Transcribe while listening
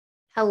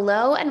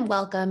Hello and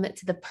welcome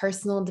to the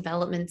Personal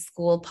Development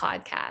School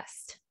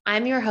podcast.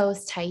 I'm your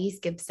host, Thais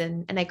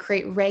Gibson, and I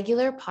create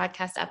regular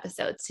podcast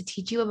episodes to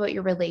teach you about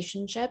your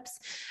relationships,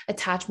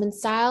 attachment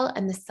style,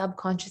 and the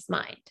subconscious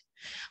mind.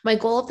 My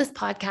goal of this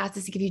podcast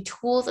is to give you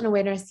tools and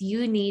awareness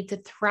you need to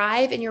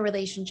thrive in your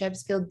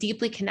relationships, feel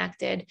deeply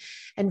connected,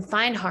 and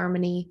find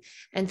harmony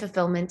and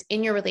fulfillment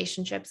in your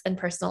relationships and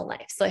personal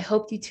life. So I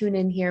hope you tune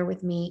in here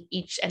with me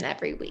each and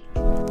every week.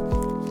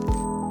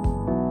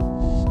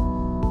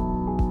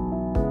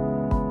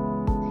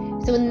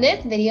 So in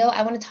this video,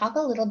 I want to talk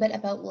a little bit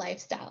about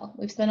lifestyle.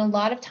 We've spent a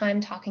lot of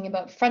time talking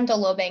about frontal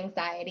lobe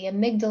anxiety,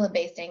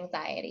 amygdala-based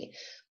anxiety,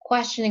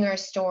 questioning our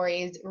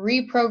stories,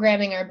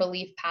 reprogramming our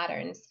belief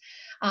patterns,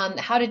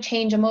 how to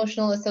change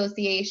emotional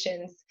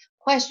associations,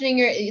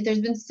 there's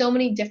been so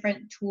many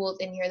different tools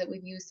in here that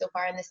we've used so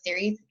far in this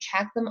series.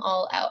 Check them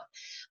all out.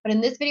 But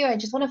in this video, I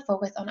just want to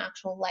focus on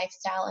actual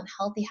lifestyle and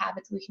healthy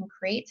habits we can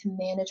create to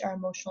manage our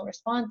emotional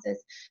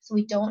responses so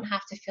we don't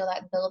have to feel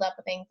that buildup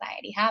of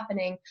anxiety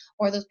happening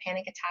or those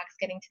panic attacks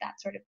getting to that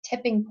sort of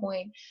tipping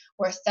point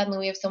where suddenly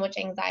we have so much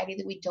anxiety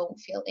that we don't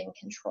feel in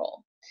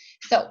control.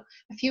 So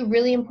a few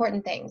really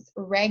important things.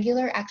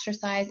 Regular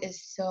exercise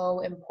is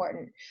so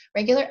important.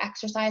 Regular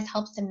exercise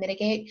helps to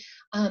mitigate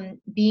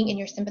being in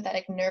your sympathetic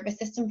nervous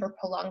system for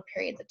prolonged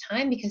periods of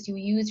time because you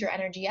use your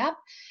energy up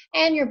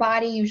and your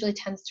body usually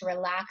tends to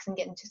relax and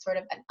get into sort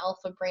of an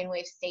alpha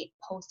brainwave state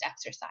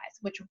post-exercise,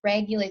 which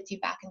regulates you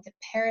back into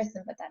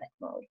parasympathetic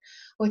mode,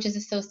 which is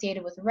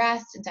associated with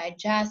rest,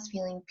 digest,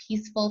 feeling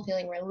peaceful,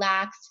 feeling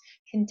relaxed,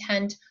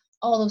 content,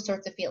 all those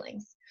sorts of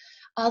feelings.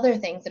 Other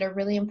things that are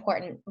really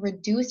important: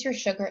 reduce your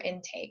sugar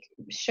intake.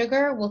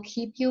 Sugar will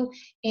keep you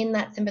in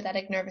that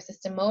sympathetic nervous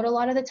system mode a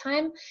lot of the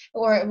time,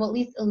 or it will at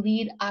least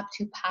lead up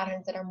to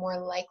patterns that are more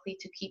likely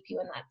to keep you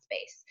in that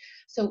space.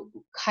 So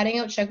cutting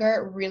out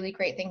sugar, really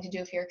great thing to do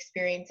if you're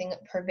experiencing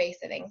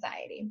pervasive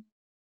anxiety.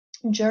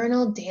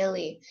 Journal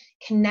daily,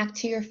 connect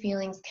to your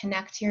feelings,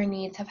 connect to your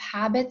needs, have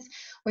habits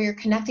where you're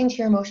connecting to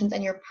your emotions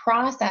and you're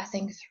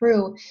processing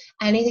through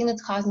anything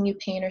that's causing you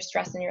pain or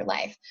stress in your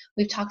life.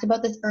 We've talked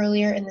about this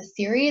earlier in the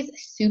series,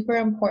 super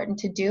important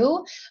to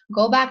do.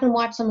 Go back and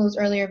watch some of those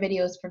earlier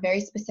videos for very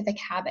specific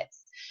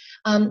habits.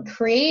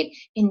 Create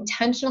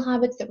intentional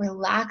habits that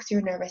relax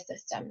your nervous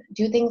system.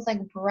 Do things like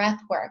breath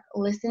work.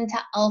 Listen to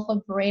alpha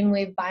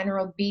brainwave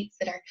binaural beats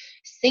that are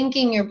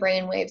syncing your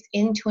brainwaves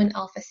into an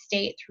alpha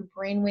state through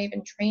brainwave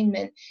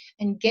entrainment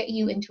and get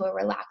you into a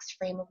relaxed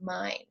frame of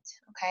mind.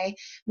 Okay?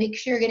 Make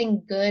sure you're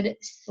getting good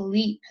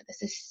sleep.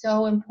 This is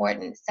so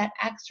important. Set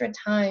extra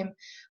time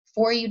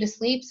for you to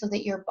sleep so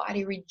that your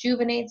body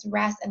rejuvenates,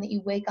 rests, and that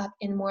you wake up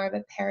in more of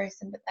a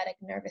parasympathetic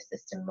nervous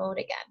system mode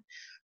again.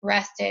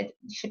 Rested,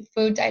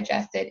 food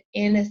digested,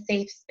 in a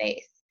safe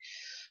space.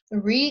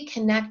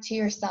 Reconnect to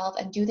yourself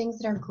and do things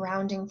that are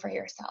grounding for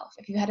yourself.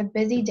 If you had a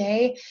busy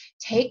day,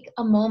 take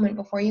a moment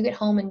before you get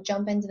home and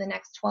jump into the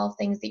next 12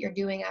 things that you're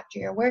doing after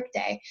your work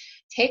day.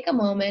 Take a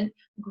moment,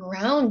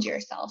 ground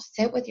yourself,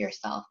 sit with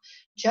yourself,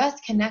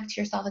 just connect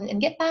to yourself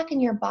and get back in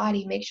your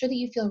body. Make sure that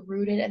you feel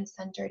rooted and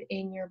centered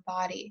in your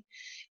body.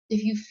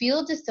 If you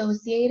feel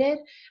dissociated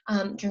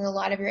during a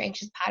lot of your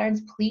anxious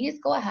patterns, please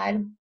go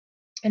ahead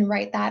and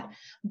write that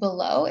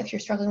below. If you're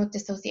struggling with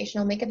dissociation,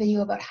 I'll make a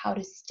video about how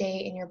to stay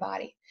in your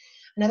body.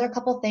 Another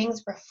couple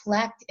things: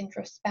 reflect,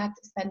 introspect,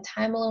 spend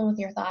time alone with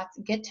your thoughts,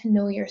 get to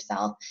know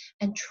yourself,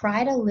 and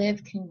try to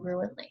live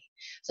congruently.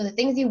 So the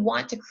things you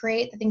want to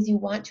create, the things you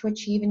want to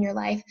achieve in your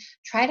life,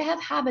 try to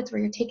have habits where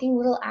you're taking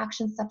little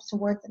action steps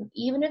towards them,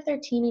 even if they're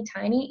teeny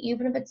tiny,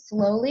 even if it's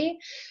slowly.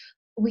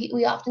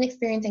 We often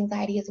experience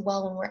anxiety as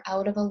well when we're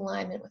out of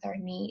alignment with our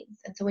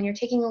needs. And so when you're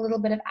taking a little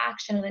bit of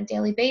action on a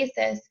daily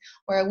basis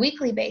or a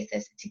weekly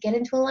basis to get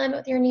into alignment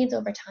with your needs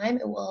over time,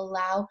 it will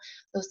allow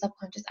those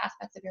subconscious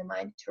aspects of your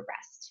mind to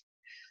rest.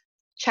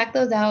 Check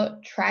those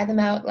out, try them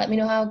out, let me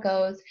know how it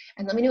goes,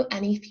 and let me know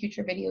any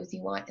future videos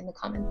you want in the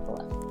comments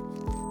below.